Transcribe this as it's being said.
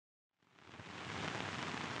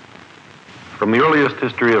From the earliest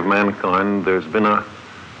history of mankind, there's been a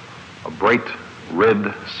bright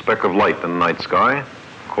red speck of light in the night sky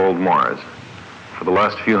called Mars. For the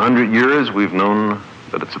last few hundred years, we've known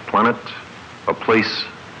that it's a planet, a place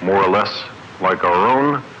more or less like our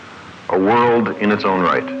own, a world in its own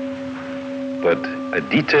right. But a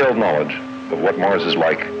detailed knowledge of what Mars is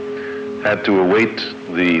like had to await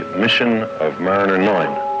the mission of Mariner 9,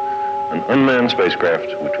 an unmanned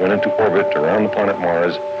spacecraft which went into orbit around the planet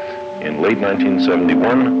Mars in late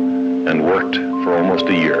 1971 and worked for almost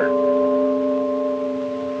a year.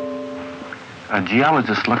 A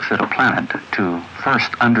geologist looks at a planet to first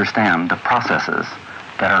understand the processes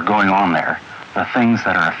that are going on there, the things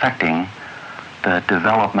that are affecting the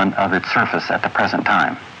development of its surface at the present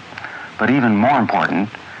time. But even more important,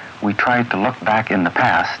 we try to look back in the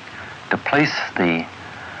past to place the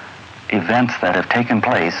events that have taken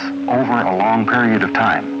place over a long period of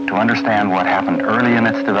time, to understand what happened early in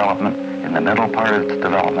its development, in the middle part of its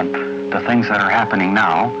development, the things that are happening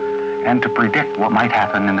now, and to predict what might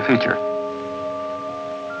happen in the future.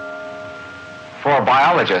 For a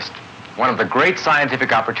biologist, one of the great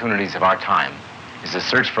scientific opportunities of our time is the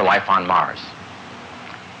search for life on Mars.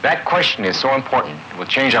 That question is so important, it will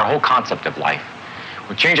change our whole concept of life. It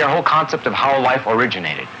will change our whole concept of how life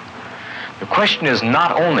originated. The question is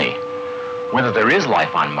not only whether there is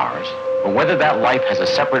life on Mars, but whether that life has a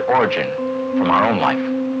separate origin from our own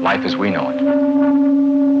life as we know it.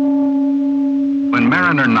 When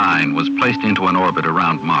Mariner 9 was placed into an orbit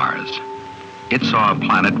around Mars, it saw a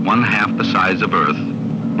planet 1/2 the size of Earth,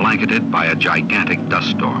 blanketed by a gigantic dust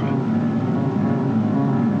storm.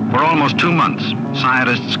 For almost 2 months,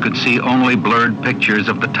 scientists could see only blurred pictures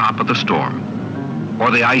of the top of the storm,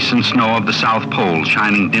 or the ice and snow of the South Pole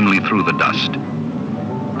shining dimly through the dust,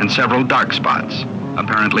 and several dark spots,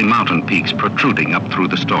 apparently mountain peaks protruding up through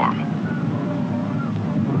the storm.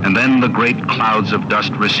 And then the great clouds of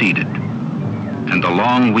dust receded, and the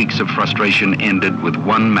long weeks of frustration ended with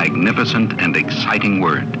one magnificent and exciting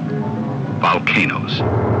word: volcanoes.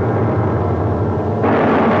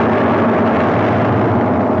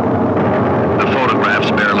 The photographs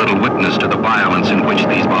bear little witness to the violence in which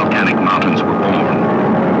these volcanic mountains were born.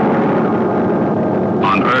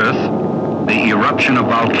 On Earth, the eruption of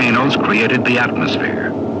volcanoes created the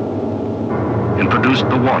atmosphere and produced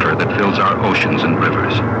the water that fills our oceans and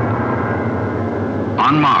rivers.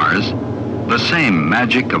 On Mars, the same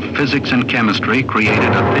magic of physics and chemistry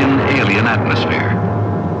created a thin alien atmosphere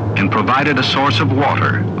and provided a source of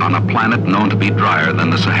water on a planet known to be drier than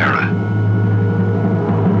the Sahara.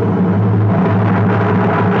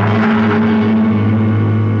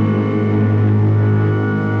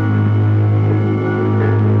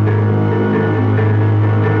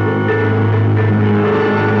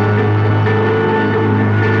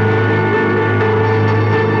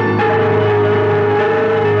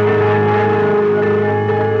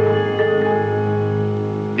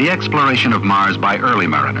 The exploration of Mars by early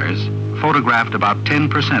mariners photographed about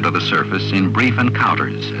 10% of the surface in brief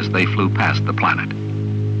encounters as they flew past the planet.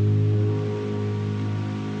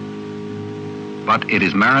 But it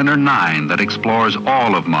is Mariner 9 that explores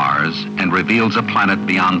all of Mars and reveals a planet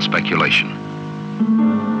beyond speculation.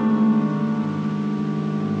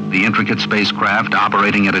 The intricate spacecraft,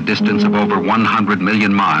 operating at a distance of over 100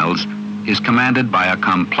 million miles, is commanded by a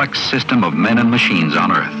complex system of men and machines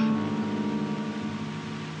on Earth.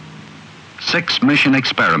 6 mission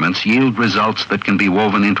experiments yield results that can be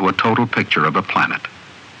woven into a total picture of a planet.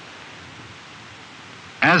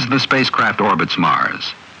 As the spacecraft orbits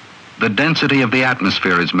Mars, the density of the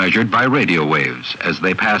atmosphere is measured by radio waves as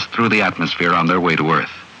they pass through the atmosphere on their way to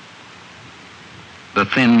Earth. The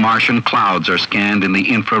thin Martian clouds are scanned in the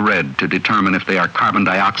infrared to determine if they are carbon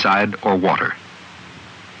dioxide or water.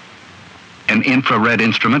 An infrared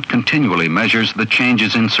instrument continually measures the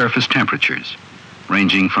changes in surface temperatures,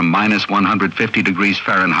 ranging from minus 150 degrees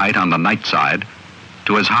Fahrenheit on the night side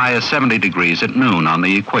to as high as 70 degrees at noon on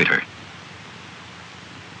the equator.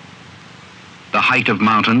 The height of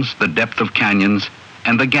mountains, the depth of canyons,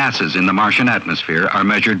 and the gases in the Martian atmosphere are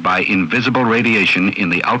measured by invisible radiation in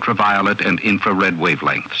the ultraviolet and infrared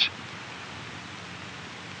wavelengths.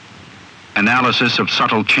 Analysis of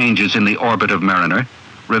subtle changes in the orbit of Mariner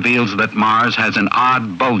reveals that Mars has an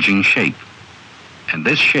odd bulging shape, and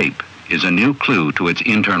this shape is a new clue to its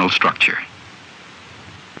internal structure.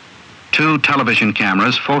 2 television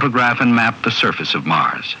cameras photograph and map the surface of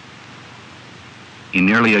Mars. In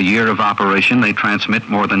nearly a year of operation, they transmit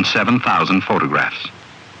more than 7,000 photographs.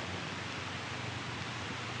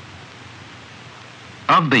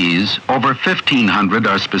 Of these, over 1,500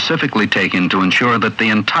 are specifically taken to ensure that the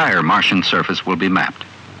entire Martian surface will be mapped.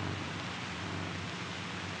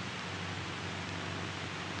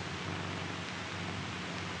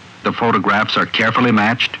 photographs are carefully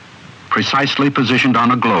matched, precisely positioned on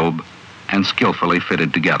a globe, and skillfully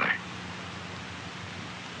fitted together.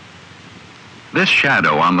 This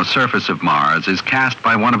shadow on the surface of Mars is cast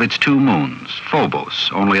by one of its two moons, Phobos,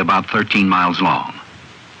 only about 13 miles long.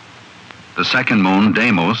 The second moon,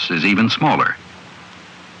 Deimos, is even smaller.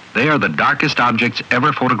 They are the darkest objects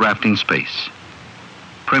ever photographed in space.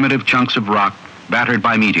 Primitive chunks of rock battered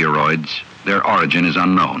by meteoroids, their origin is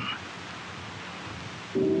unknown.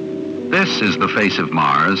 This is the face of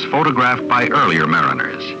Mars, photographed by earlier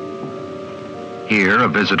mariners. Here, a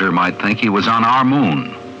visitor might think he was on our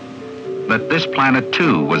moon, that this planet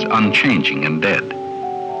too was unchanging and dead.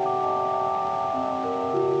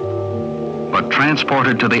 But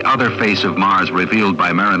transported to the other face of Mars revealed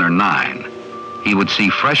by Mariner 9, he would see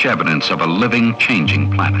fresh evidence of a living,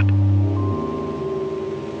 changing planet.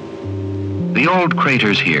 The old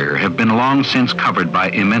craters here have been long since covered by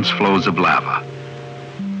immense flows of lava.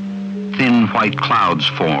 Thin white clouds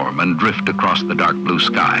form and drift across the dark blue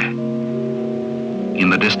sky. In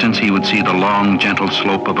the distance, he would see the long, gentle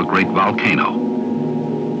slope of a great volcano.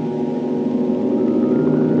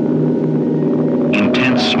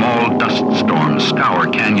 Intense, small dust storms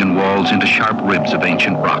scour canyon walls into sharp ribs of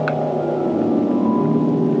ancient rock.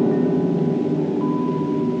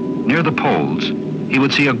 Near the poles, he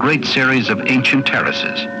would see a great series of ancient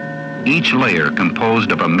terraces, each layer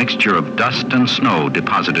composed of a mixture of dust and snow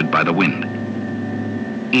deposited by the wind.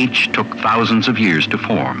 Each took thousands of years to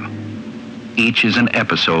form. Each is an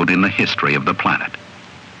episode in the history of the planet.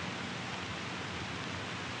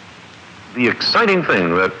 The exciting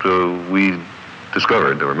thing that we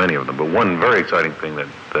discovered, there were many of them, but one very exciting thing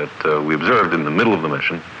that we observed in the middle of the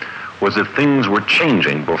mission was that things were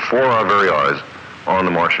changing before our very eyes on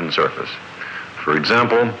the Martian surface. For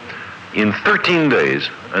example, in 13 days,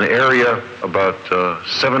 an area about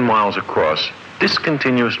 7 miles across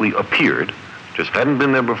discontinuously appeared, just hadn't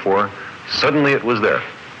been there before, suddenly it was there.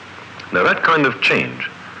 Now that kind of change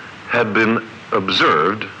had been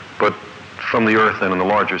observed, but from the Earth and on a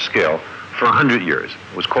larger scale, for 100 years.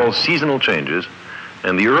 It was called seasonal changes,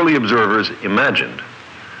 and the early observers imagined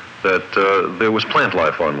that there was plant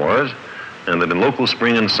life on Mars, and that in local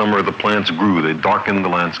spring and summer the plants grew. They darkened the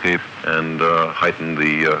landscape and heightened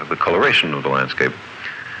the coloration of the landscape.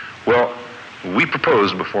 Well, we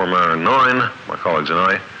proposed before Mariner 9, my colleagues and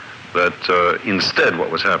I, that instead what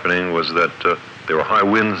was happening was that there were high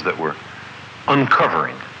winds that were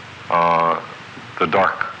uncovering the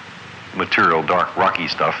dark material, dark rocky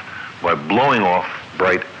stuff, by blowing off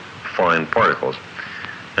bright, fine particles.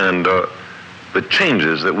 And the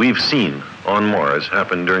changes that we've seen on Mars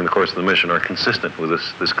happen during the course of the mission are consistent with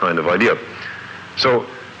this kind of idea. So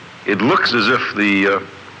it looks as if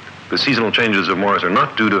the seasonal changes of Mars are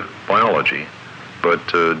not due to biology, but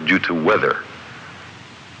due to weather.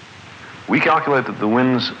 We calculate that the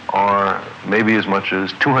winds are maybe as much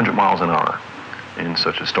as 200 miles an hour in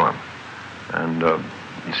such a storm. And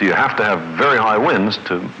you see, you have to have very high winds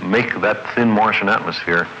to make that thin Martian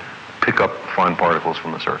atmosphere pick up fine particles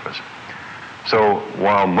from the surface. So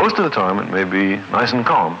while most of the time it may be nice and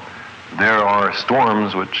calm, there are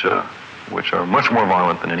storms which are much more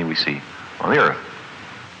violent than any we see on the Earth.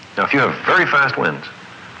 Now, if you have very fast winds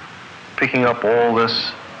picking up all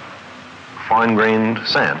this fine-grained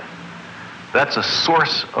sand, that's a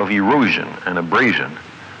source of erosion and abrasion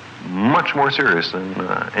much more serious than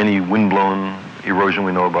any wind-blown erosion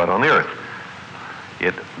we know about on the Earth.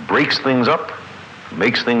 It breaks things up,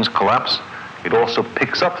 makes things collapse. It also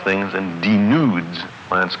picks up things and denudes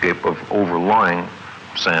landscape of overlying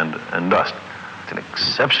sand and dust. It's an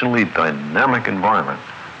exceptionally dynamic environment.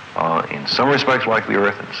 In some respects like the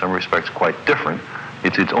Earth, in some respects quite different.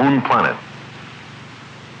 It's its own planet.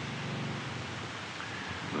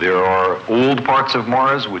 There are old parts of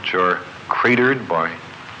Mars which are cratered by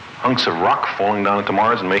hunks of rock falling down into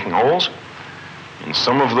Mars and making holes. In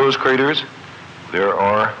some of those craters, there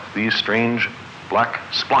are these strange black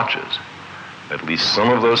splotches. At least some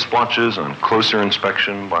of those splotches, on closer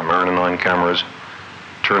inspection by Mariner 9 cameras,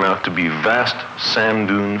 turn out to be vast sand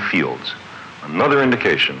dune fields, another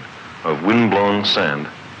indication of wind-blown sand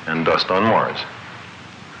and dust on Mars.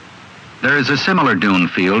 There is a similar dune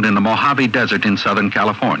field in the Mojave Desert in Southern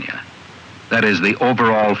California. That is, the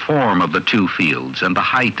overall form of the two fields and the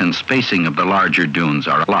height and spacing of the larger dunes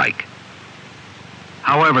are alike.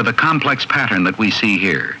 However, the complex pattern that we see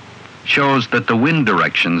here shows that the wind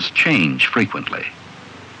directions change frequently.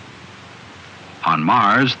 On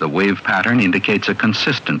Mars, the wave pattern indicates a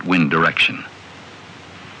consistent wind direction.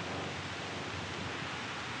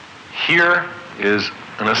 Here is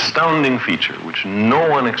an astounding feature which no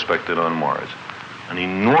one expected on Mars. An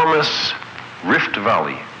enormous rift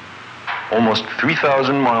valley almost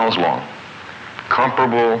 3,000 miles long,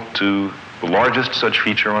 comparable to the largest such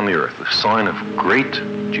feature on the Earth, a sign of great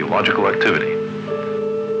geological activity.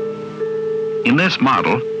 In this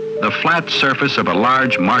model, the flat surface of a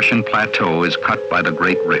large Martian plateau is cut by the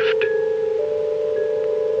Great Rift.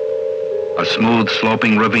 A smooth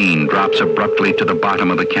sloping ravine drops abruptly to the bottom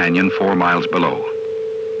of the canyon 4 miles below.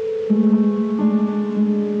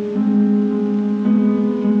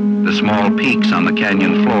 The small peaks on the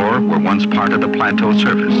canyon floor were once part of the plateau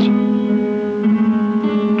surface.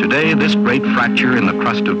 Today, this great fracture in the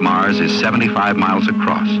crust of Mars is 75 miles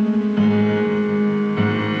across.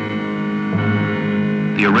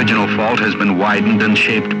 The original fault has been widened and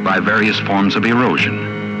shaped by various forms of erosion.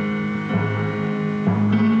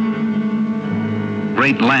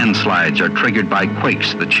 Great landslides are triggered by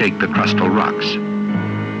quakes that shake the crustal rocks.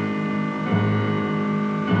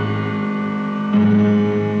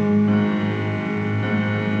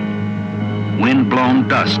 Wind-blown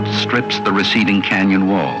dust strips the receding canyon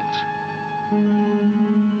walls.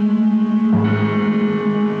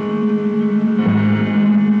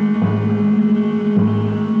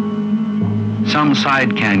 Some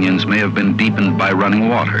side canyons may have been deepened by running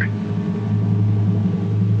water.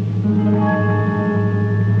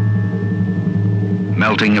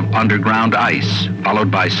 Melting of underground ice, followed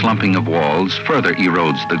by slumping of walls, further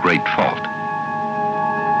erodes the great fault.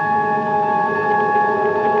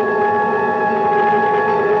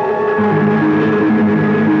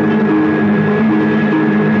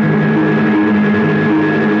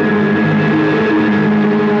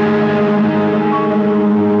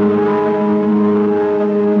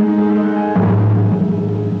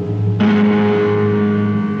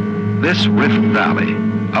 This Rift Valley,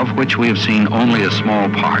 of which we have seen only a small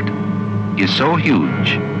part, is so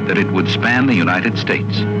huge that it would span the United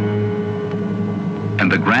States.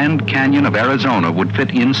 And the Grand Canyon of Arizona would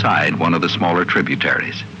fit inside one of the smaller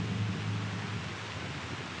tributaries.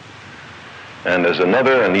 And as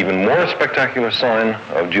another and even more spectacular sign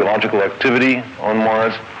of geological activity on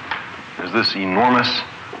Mars is this enormous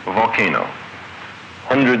volcano,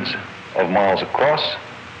 hundreds of miles across.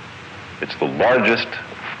 It's the largest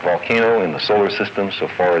volcano in the solar system so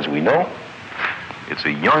far as we know. It's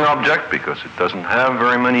a young object because it doesn't have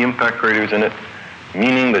very many impact craters in it,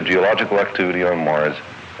 meaning that geological activity on Mars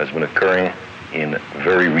has been occurring in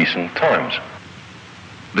very recent times.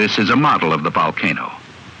 This is a model of the volcano.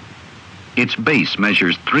 Its base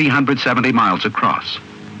measures 370 miles across,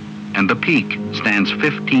 and the peak stands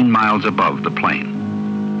 15 miles above the plain.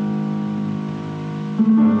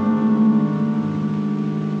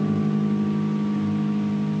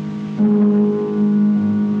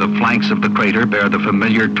 The flanks of the crater bear the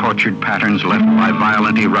familiar tortured patterns left by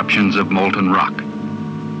violent eruptions of molten rock.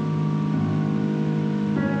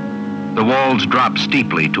 The walls drop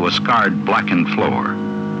steeply to a scarred, blackened floor.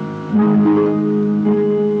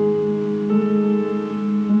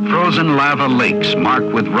 Frozen lava lakes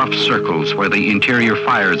marked with rough circles where the interior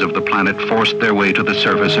fires of the planet forced their way to the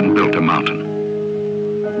surface and built a mountain.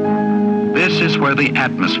 This is where the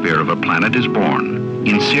atmosphere of a planet is born,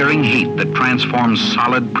 in searing heat that transforms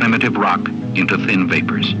solid primitive rock into thin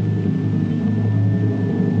vapors.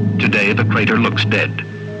 Today, the crater looks dead,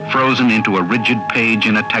 frozen into a rigid page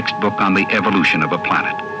in a textbook on the evolution of a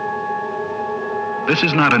planet. This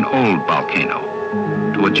is not an old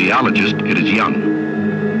volcano. To a geologist, it is young,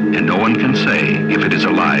 and no one can say if it is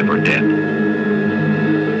alive or dead.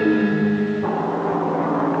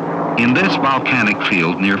 In this volcanic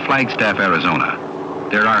field near Flagstaff, Arizona,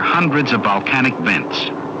 there are hundreds of volcanic vents,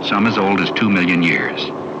 some as old as 2 million years.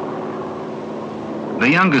 The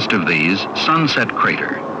youngest of these, Sunset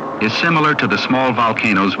Crater, is similar to the small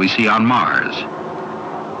volcanoes we see on Mars.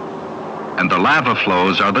 And the lava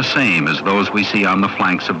flows are the same as those we see on the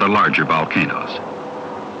flanks of the larger volcanoes.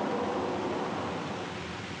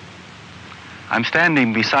 I'm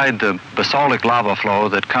standing beside the basaltic lava flow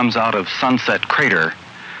that comes out of Sunset Crater,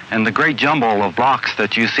 and the great jumble of blocks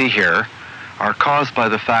that you see here are caused by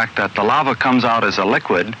the fact that the lava comes out as a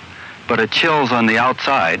liquid, but it chills on the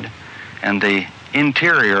outside, and the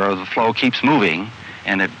interior of the flow keeps moving,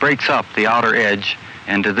 and it breaks up the outer edge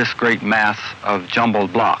into this great mass of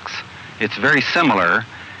jumbled blocks. It's very similar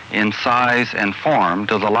in size and form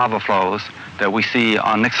to the lava flows that we see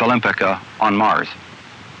on Nix Olympica on Mars.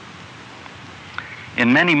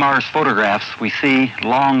 In many Mars photographs, we see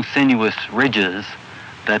long, sinuous ridges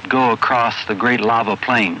that go across the great lava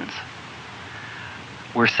plains.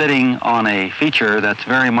 We're sitting on a feature that's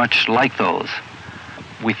very much like those.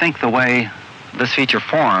 We think the way this feature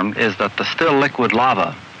formed is that the still liquid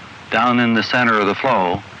lava down in the center of the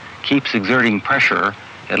flow keeps exerting pressure.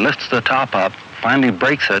 It lifts the top up, finally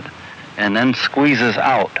breaks it, and then squeezes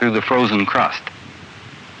out through the frozen crust.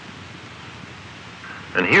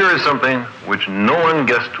 And here is something which no one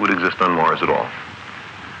guessed would exist on Mars at all.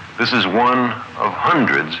 This is one of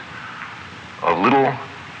hundreds of little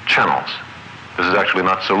channels. This is actually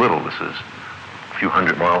not so little. This is a few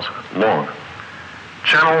hundred miles long.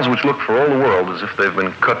 Channels which look for all the world as if they've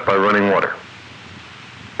been cut by running water.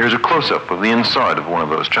 Here's a close-up of the inside of one of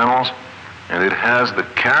those channels, and it has the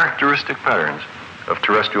characteristic patterns of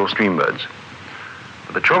terrestrial stream beds.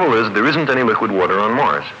 But the trouble is, there isn't any liquid water on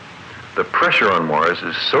Mars. The pressure on Mars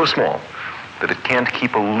is so small that it can't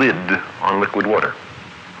keep a lid on liquid water.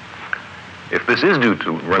 If this is due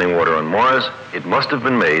to running water on Mars, it must have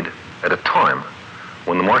been made at a time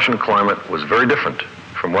when the Martian climate was very different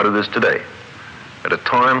from what it is today, at a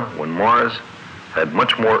time when Mars had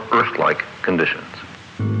much more Earth-like conditions.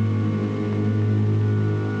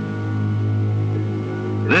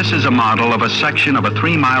 This is a model of a section of a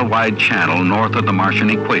 3-mile wide channel north of the Martian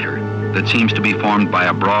equator that seems to be formed by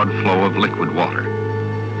a broad flow of liquid water.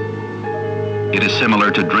 It is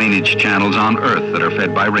similar to drainage channels on Earth that are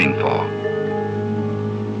fed by rainfall.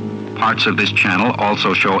 Parts of this channel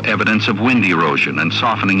also show evidence of wind erosion and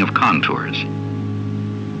softening of contours.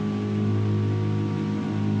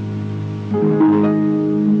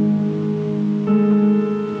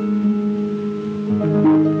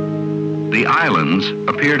 The islands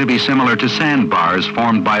appear to be similar to sandbars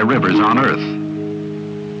formed by rivers on Earth.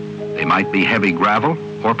 They might be heavy gravel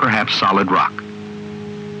or perhaps solid rock.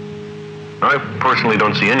 I personally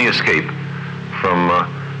don't see any escape from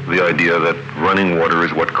the idea that running water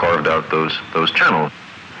is what carved out those channels.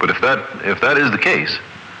 But if that is the case,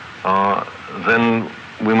 then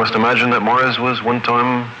we must imagine that Mars was one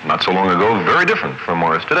time, not so long ago, very different from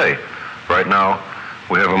Mars today. Right now,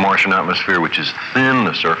 we have a Martian atmosphere which is thin,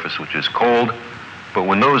 a surface which is cold. But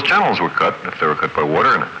when those channels were cut, if they were cut by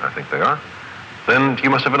water, and I think they are, then you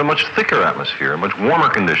must have had a much thicker atmosphere, much warmer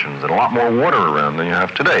conditions, and a lot more water around than you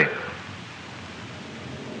have today.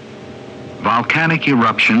 Volcanic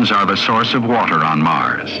eruptions are the source of water on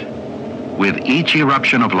Mars. With each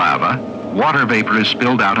eruption of lava, water vapor is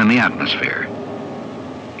spilled out in the atmosphere.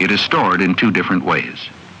 It is stored in 2 different ways.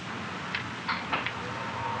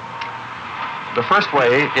 The first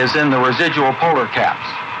way is in the residual polar caps.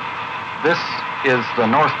 This is the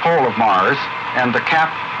North Pole of Mars, and the cap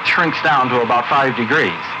shrinks down to about 5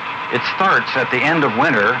 degrees. It starts at the end of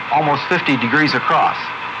winter almost 50 degrees across,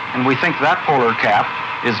 and we think that polar cap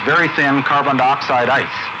is very thin carbon dioxide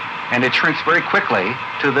ice, and it shrinks very quickly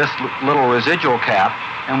to this little residual cap,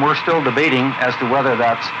 and we're still debating as to whether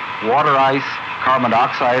that's water ice, carbon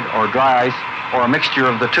dioxide, or dry ice, or a mixture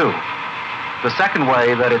of the two. The second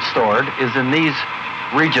way that it's stored is in these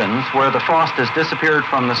regions where the frost has disappeared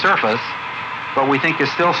from the surface, but we think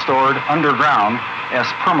is still stored underground as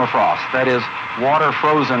permafrost, that is, water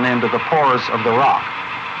frozen into the pores of the rock.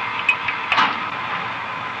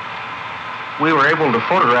 We were able to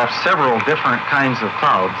photograph several different kinds of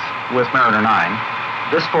clouds with Mariner 9.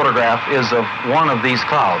 This photograph is of one of these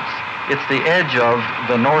clouds. It's the edge of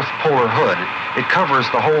the North Polar Hood. It covers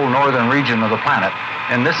the whole northern region of the planet,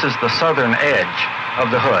 and this is the southern edge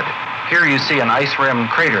of the hood. Here you see an ice-rimmed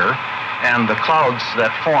crater and the clouds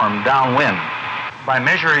that form downwind. By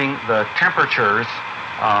measuring the temperatures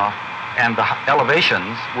and the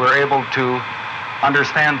elevations, we're able to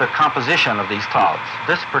understand the composition of these clouds.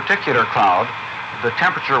 This particular cloud, the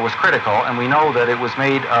temperature was critical, and we know that it was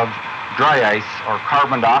made of dry ice or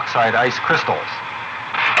carbon dioxide ice crystals.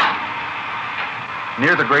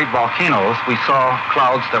 Near the great volcanoes, we saw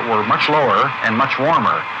clouds that were much lower and much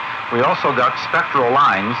warmer. We also got spectral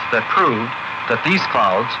lines that proved that these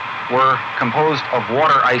clouds were composed of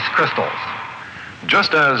water ice crystals.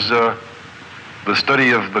 Just as the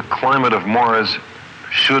study of the climate of Mars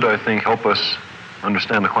should, I think, help us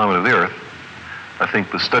understand the climate of the Earth, I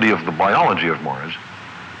think the study of the biology of Mars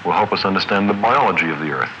will help us understand the biology of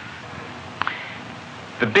the Earth.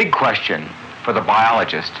 The big question for the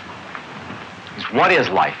biologist is, what is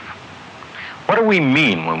life? What do we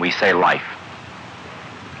mean when we say life?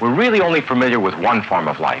 We're really only familiar with one form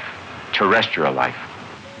of life, terrestrial life.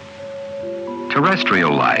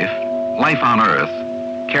 Terrestrial life, life on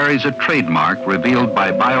Earth, carries a trademark revealed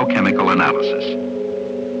by biochemical analysis.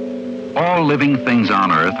 All living things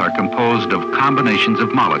on Earth are composed of combinations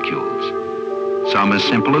of molecules, some as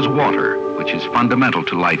simple as water, which is fundamental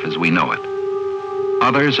to life as we know it,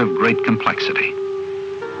 others of great complexity.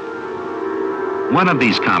 One of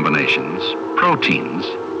these combinations, proteins,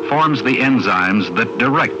 forms the enzymes that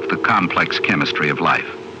direct the complex chemistry of life.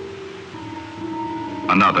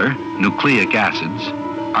 Another, nucleic acids,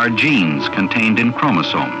 are genes contained in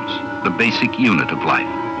chromosomes, the basic unit of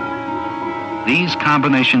life. These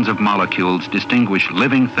combinations of molecules distinguish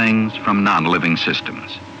living things from non-living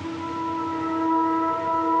systems.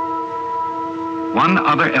 One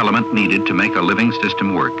other element needed to make a living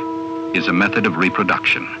system work is a method of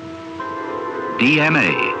reproduction.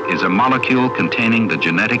 DNA is a molecule containing the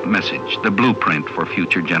genetic message, the blueprint for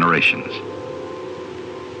future generations.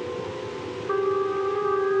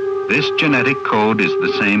 This genetic code is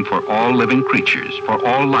the same for all living creatures, for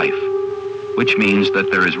all life, which means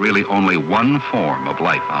that there is really only one form of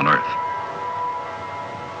life on Earth.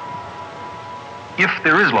 If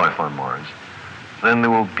there is life on Mars, then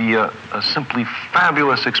there will be a simply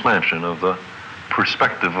fabulous expansion of the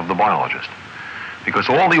perspective of the biologist. Because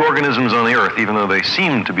all the organisms on the Earth, even though they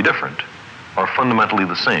seem to be different, are fundamentally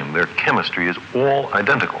the same. Their chemistry is all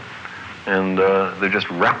identical. And they're just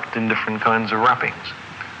wrapped in different kinds of wrappings.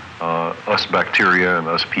 Us bacteria and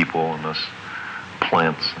us people and us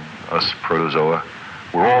plants and us protozoa,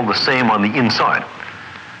 we're all the same on the inside.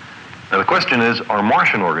 Now the question is, are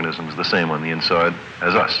Martian organisms the same on the inside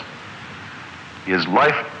as us? Is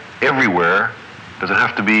life everywhere, does it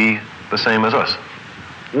have to be the same as us?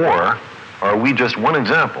 Or are we just one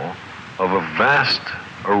example of a vast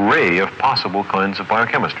array of possible kinds of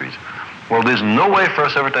biochemistries? Well, there's no way for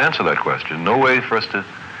us ever to answer that question, no way for us to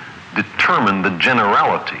determine the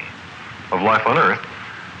generality of life on Earth,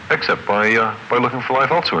 except by looking for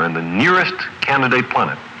life elsewhere. And the nearest candidate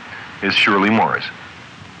planet is surely Mars.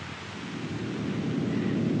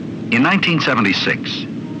 In 1976,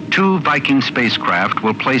 2 Viking spacecraft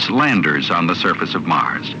will place landers on the surface of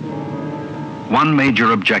Mars. One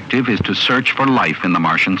major objective is to search for life in the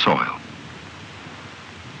Martian soil.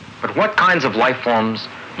 But what kinds of life forms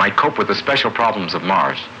might cope with the special problems of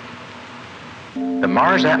Mars? The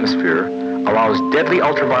Mars atmosphere allows deadly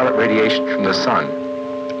ultraviolet radiation from the sun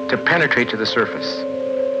to penetrate to the surface.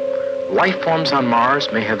 Life forms on Mars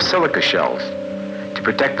may have silica shells to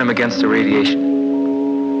protect them against the radiation.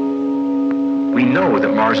 We know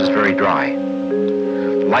that Mars is very dry.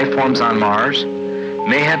 Life forms on Mars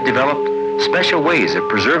may have developed special ways of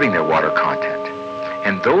preserving their water content,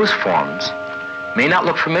 and those forms may not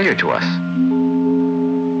look familiar to us.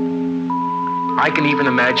 I can even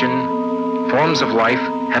imagine forms of life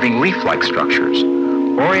having leaf-like structures,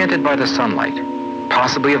 oriented by the sunlight,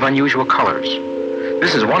 possibly of unusual colors.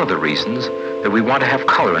 This is one of the reasons that we want to have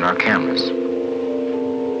color in our cameras.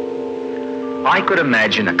 I could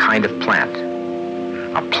imagine a kind of plant.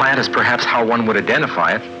 A plant is perhaps how one would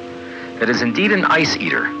identify it, that is indeed an ice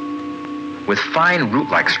eater, with fine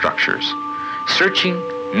root-like structures, searching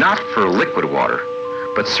not for liquid water,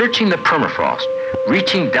 but searching the permafrost,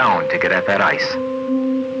 reaching down to get at that ice.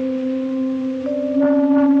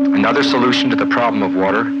 Another solution to the problem of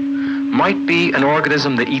water might be an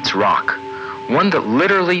organism that eats rock, one that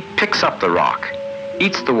literally picks up the rock,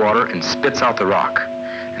 eats the water, and spits out the rock.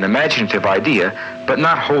 An imaginative idea, but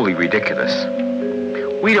not wholly ridiculous.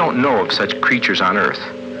 We don't know of such creatures on Earth,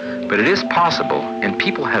 but it is possible, and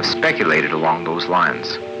people have speculated along those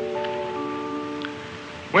lines.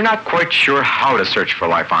 We're not quite sure how to search for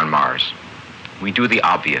life on Mars. We do the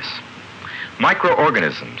obvious.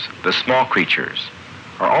 Microorganisms, the small creatures,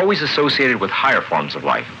 are always associated with higher forms of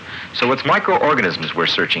life, so it's microorganisms we're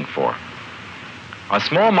searching for. A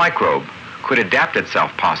small microbe could adapt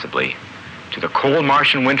itself possibly to the cold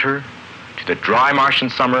Martian winter, to the dry Martian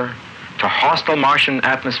summer, to hostile Martian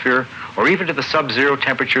atmosphere, or even to the sub-zero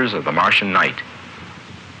temperatures of the Martian night.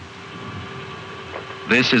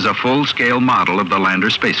 This is a full-scale model of the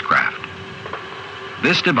lander spacecraft.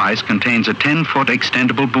 This device contains a 10-foot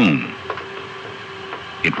extendable boom.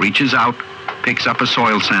 It reaches out, picks up a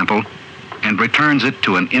soil sample, and returns it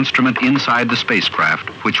to an instrument inside the spacecraft,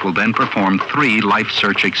 which will then perform 3 life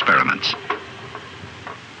search experiments.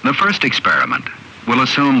 The first experiment will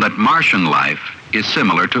assume that Martian life is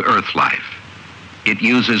similar to Earth life. It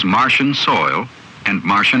uses Martian soil and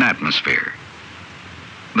Martian atmosphere.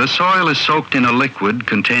 The soil is soaked in a liquid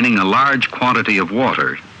containing a large quantity of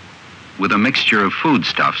water with a mixture of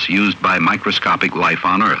foodstuffs used by microscopic life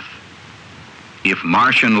on Earth. If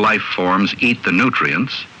Martian life forms eat the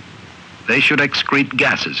nutrients, they should excrete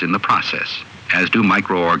gases in the process, as do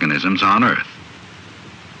microorganisms on Earth.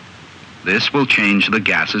 This will change the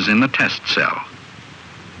gases in the test cell.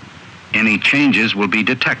 Any changes will be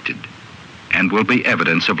detected and will be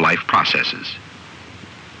evidence of life processes.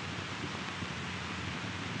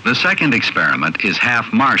 The second experiment is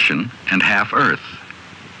half Martian and half Earth.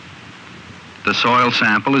 The soil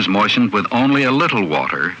sample is moistened with only a little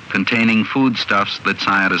water containing foodstuffs that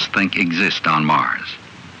scientists think exist on Mars.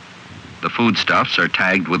 The foodstuffs are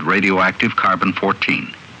tagged with radioactive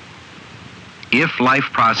carbon-14. If life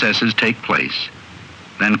processes take place,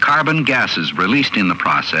 then carbon gases released in the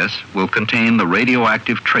process will contain the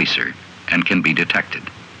radioactive tracer and can be detected.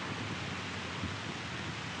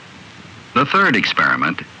 The third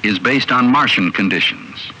experiment is based on Martian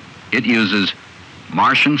conditions. It uses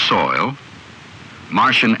Martian soil,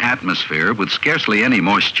 Martian atmosphere with scarcely any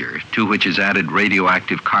moisture to which is added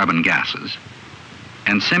radioactive carbon gases,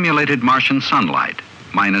 and simulated Martian sunlight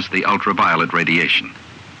minus the ultraviolet radiation.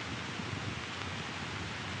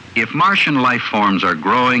 If Martian life forms are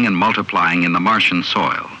growing and multiplying in the Martian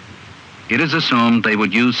soil, it is assumed they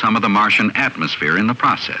would use some of the Martian atmosphere in the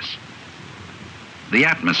process. The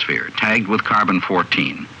atmosphere, tagged with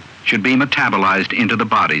carbon-14, should be metabolized into the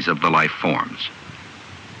bodies of the life forms.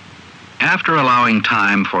 After allowing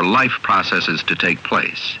time for life processes to take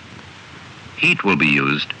place, heat will be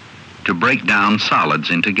used to break down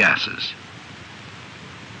solids into gases.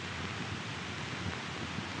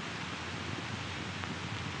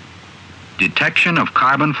 Detection of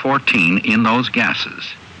carbon-14 in those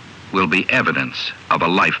gases will be evidence of a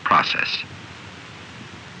life process.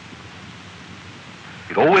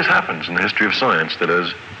 It always happens in the history of science that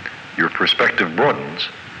as your perspective broadens,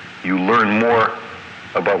 you learn more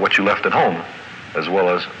about what you left at home as well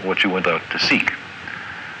as what you went out to seek.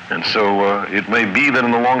 And so it may be that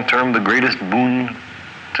in the long term, the greatest boon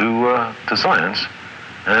to science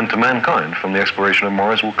and to mankind from the exploration of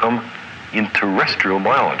Mars will come in terrestrial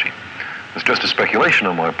biology. It's just a speculation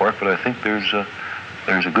on my part, but I think there's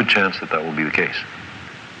a good chance that that will be the case.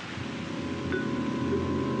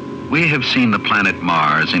 We have seen the planet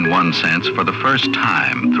Mars, in one sense, for the first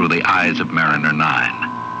time through the eyes of Mariner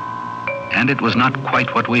 9. And it was not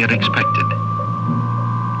quite what we had expected.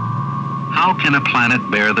 How can a planet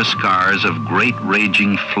bear the scars of great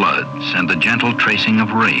raging floods and the gentle tracing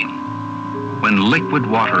of rain when liquid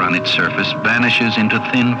water on its surface vanishes into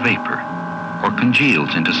thin vapor or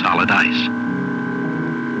congeals into solid ice?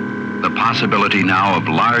 The possibility now of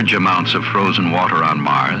large amounts of frozen water on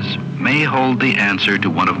Mars may hold the answer to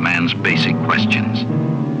one of man's basic questions.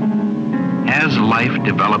 Has life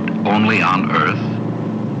developed only on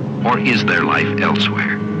Earth, or is there life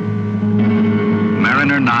elsewhere?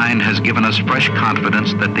 Mariner 9 has given us fresh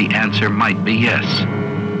confidence that the answer might be yes,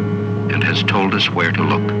 and has told us where to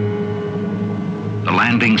look. The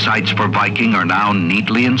landing sites for Viking are now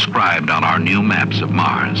neatly inscribed on our new maps of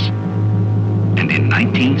Mars. And in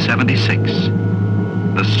 1976,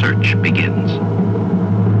 the search begins.